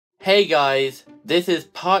Hey guys, this is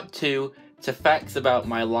part 2 to facts about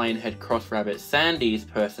my Lionhead cross rabbit Sandy's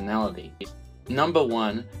personality. Number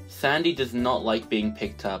 1, Sandy does not like being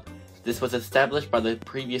picked up. This was established by the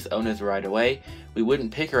previous owners right away. We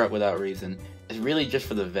wouldn't pick her up without reason. It's really just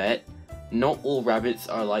for the vet. Not all rabbits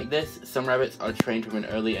are like this. Some rabbits are trained from an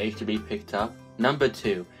early age to be picked up. Number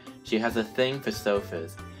 2, she has a thing for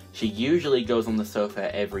sofas. She usually goes on the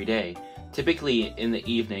sofa every day. Typically in the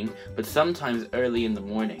evening, but sometimes early in the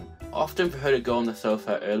morning. Often for her to go on the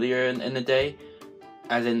sofa earlier in the day,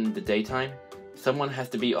 as in the daytime, someone has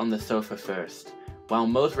to be on the sofa first. While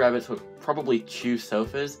most rabbits would probably choose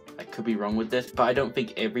sofas, I could be wrong with this, but I don't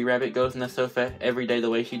think every rabbit goes on the sofa every day the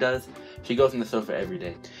way she does. She goes on the sofa every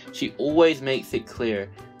day. She always makes it clear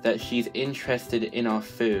that she's interested in our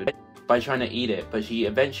food by trying to eat it, but she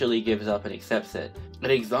eventually gives up and accepts it.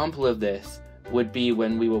 An example of this would be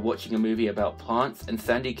when we were watching a movie about plants and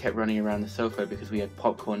Sandy kept running around the sofa because we had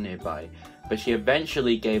popcorn nearby, but she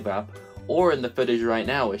eventually gave up, or in the footage right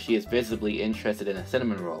now where she is visibly interested in a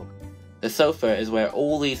cinnamon roll. The sofa is where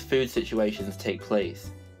all these food situations take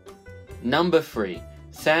place. Number 3.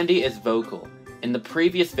 Sandy is vocal. In the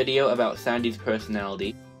previous video about Sandy's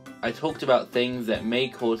personality, I talked about things that may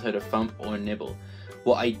cause her to thump or nibble.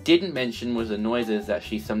 What I didn't mention was the noises that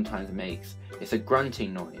she sometimes makes. It's a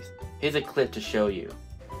grunting noise. Here's a clip to show you.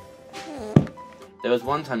 There was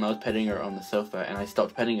one time I was petting her on the sofa and I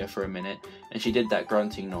stopped petting her for a minute and she did that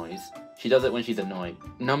grunting noise. She does it when she's annoyed.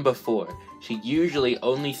 Number 4. She usually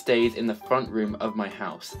only stays in the front room of my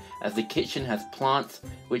house, as the kitchen has plants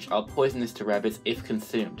which are poisonous to rabbits if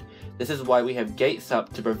consumed. This is why we have gates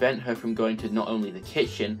up to prevent her from going to not only the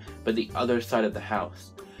kitchen, but the other side of the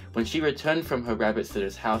house. When she returned from her rabbit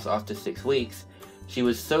sitter's house after 6 weeks, she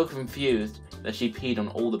was so confused that she peed on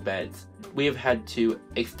all the beds. We have had to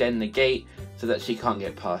extend the gate so that she can't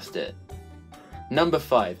get past it. Number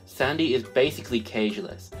 5. Sandy is basically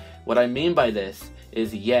cageless. What I mean by this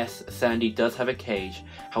is, yes, Sandy does have a cage,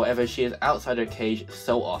 however she is outside her cage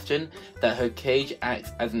so often that her cage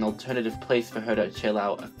acts as an alternative place for her to chill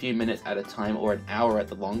out a few minutes at a time or an hour at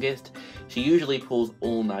the longest. She usually pulls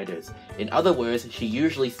all-nighters. In other words, she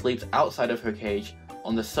usually sleeps outside of her cage,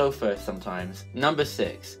 on the sofa sometimes. Number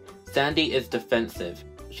 6. Sandy is defensive.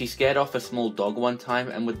 She scared off a small dog one time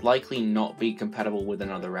and would likely not be compatible with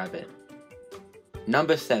another rabbit.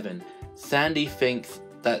 Number 7. Sandy thinks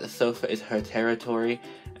that the sofa is her territory,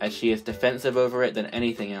 as she is defensive over it than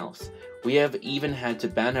anything else. We have even had to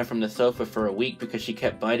ban her from the sofa for a week because she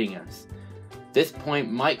kept biting us. This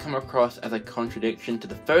point might come across as a contradiction to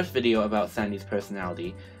the first video about Sandy's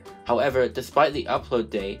personality. However, despite the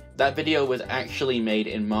upload date, that video was actually made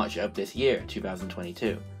in March of this year,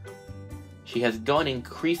 2022. She has gone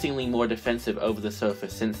increasingly more defensive over the sofa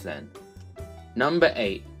since then. Number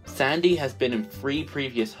 8. Sandy has been in 3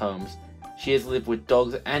 previous homes. She has lived with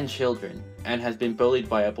dogs and children, and has been bullied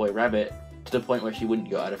by a boy rabbit to the point where she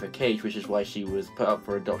wouldn't go out of her cage, which is why she was put up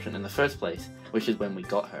for adoption in the first place, which is when we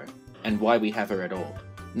got her, and why we have her at all.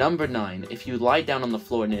 Number 9. If you lie down on the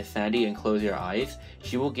floor near Sandy and close your eyes,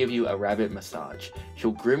 she will give you a rabbit massage.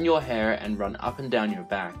 She'll groom your hair and run up and down your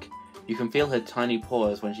back. You can feel her tiny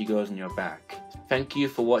paws when she goes on your back. Thank you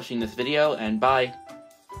for watching this video, and bye!